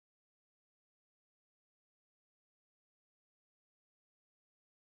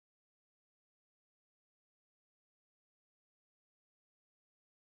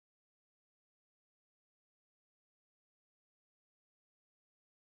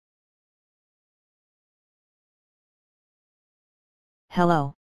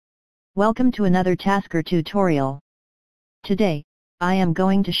Hello. Welcome to another Tasker tutorial. Today, I am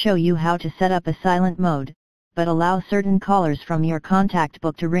going to show you how to set up a silent mode, but allow certain callers from your contact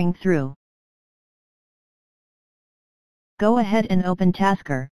book to ring through. Go ahead and open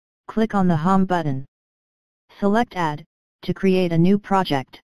Tasker, click on the Home button. Select Add, to create a new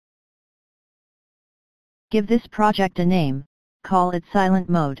project. Give this project a name, call it Silent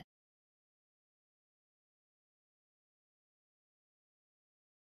Mode.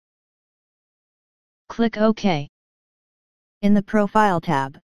 Click OK. In the Profile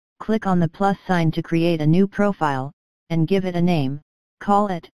tab, click on the plus sign to create a new profile, and give it a name, call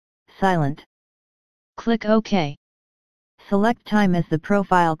it Silent. Click OK. Select time as the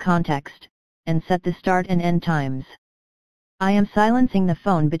profile context, and set the start and end times. I am silencing the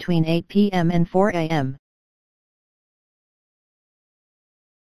phone between 8 p.m. and 4 a.m.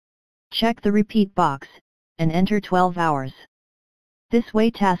 Check the repeat box, and enter 12 hours. This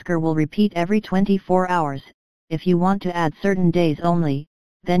way Tasker will repeat every 24 hours. If you want to add certain days only,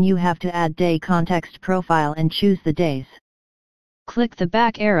 then you have to add day context profile and choose the days. Click the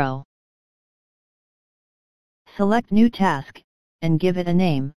back arrow. Select New Task, and give it a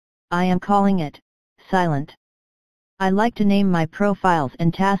name. I am calling it Silent. I like to name my profiles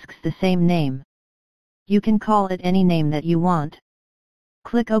and tasks the same name. You can call it any name that you want.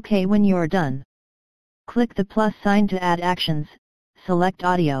 Click OK when you're done. Click the plus sign to add actions. Select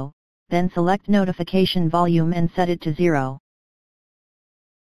Audio, then select Notification Volume and set it to 0.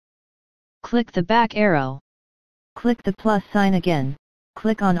 Click the back arrow. Click the plus sign again,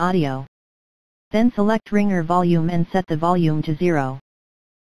 click on Audio. Then select Ringer Volume and set the volume to 0.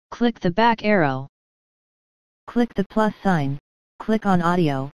 Click the back arrow. Click the plus sign, click on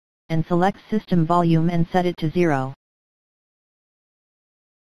Audio, and select System Volume and set it to 0.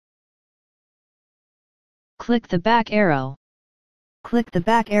 Click the back arrow. Click the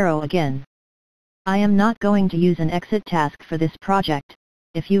back arrow again. I am not going to use an exit task for this project.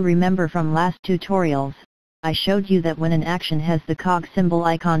 If you remember from last tutorials, I showed you that when an action has the cog symbol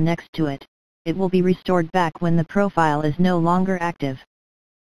icon next to it, it will be restored back when the profile is no longer active.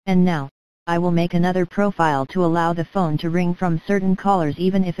 And now, I will make another profile to allow the phone to ring from certain callers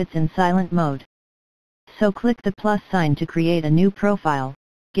even if it's in silent mode. So click the plus sign to create a new profile,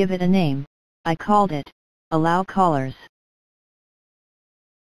 give it a name. I called it Allow Callers.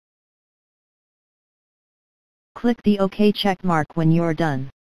 Click the OK check mark when you're done.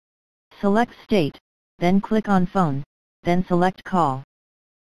 Select State, then click on Phone, then select Call.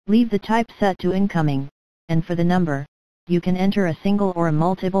 Leave the type set to incoming, and for the number, you can enter a single or a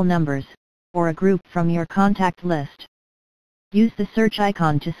multiple numbers, or a group from your contact list. Use the search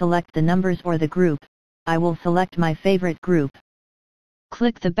icon to select the numbers or the group. I will select my favorite group.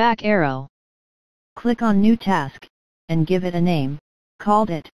 Click the back arrow. Click on New Task, and give it a name,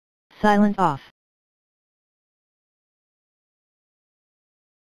 called it Silent Off.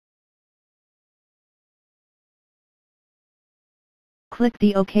 Click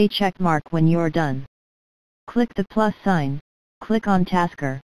the OK check mark when you're done. Click the plus sign, click on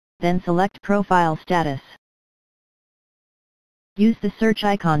Tasker, then select Profile Status. Use the search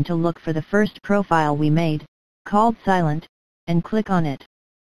icon to look for the first profile we made, called Silent, and click on it.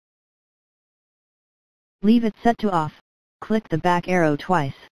 Leave it set to off, click the back arrow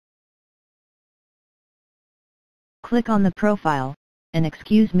twice. Click on the profile, and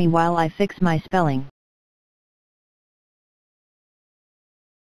excuse me while I fix my spelling.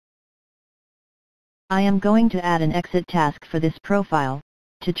 I am going to add an exit task for this profile,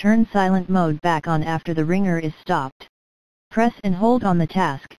 to turn silent mode back on after the ringer is stopped. Press and hold on the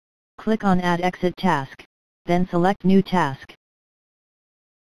task, click on Add Exit Task, then select New Task.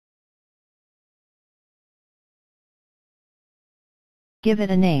 Give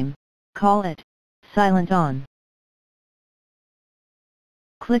it a name, call it Silent On.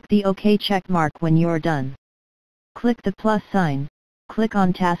 Click the OK check mark when you're done. Click the plus sign, click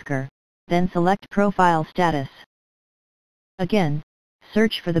on Tasker, then select Profile Status. Again,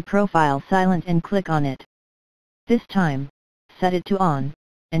 search for the profile Silent and click on it. This time, set it to On,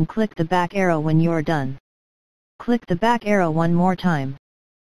 and click the back arrow when you're done. Click the back arrow one more time.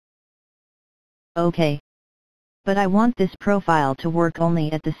 OK. But I want this profile to work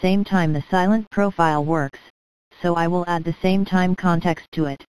only at the same time the silent profile works, so I will add the same time context to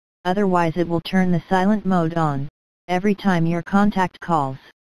it, otherwise it will turn the silent mode on, every time your contact calls.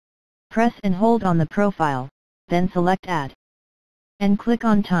 Press and hold on the profile, then select Add. And click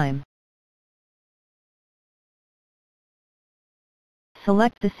on Time.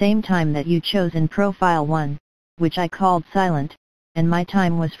 Select the same time that you chose in Profile 1, which I called Silent, and my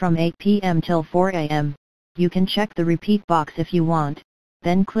time was from 8 p.m. till 4 a.m. You can check the repeat box if you want,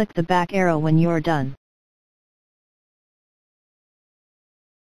 then click the back arrow when you're done.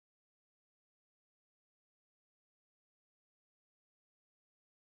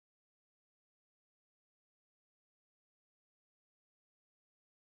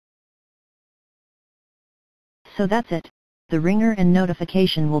 So that's it. The ringer and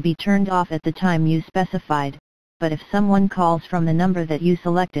notification will be turned off at the time you specified, but if someone calls from the number that you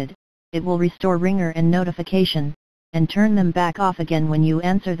selected, it will restore ringer and notification, and turn them back off again when you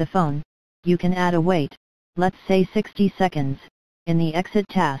answer the phone. You can add a wait, let's say 60 seconds, in the exit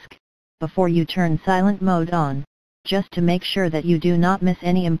task, before you turn silent mode on, just to make sure that you do not miss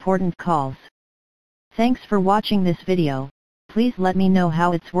any important calls. Thanks for watching this video. Please let me know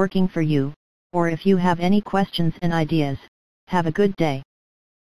how it's working for you, or if you have any questions and ideas. Have a good day.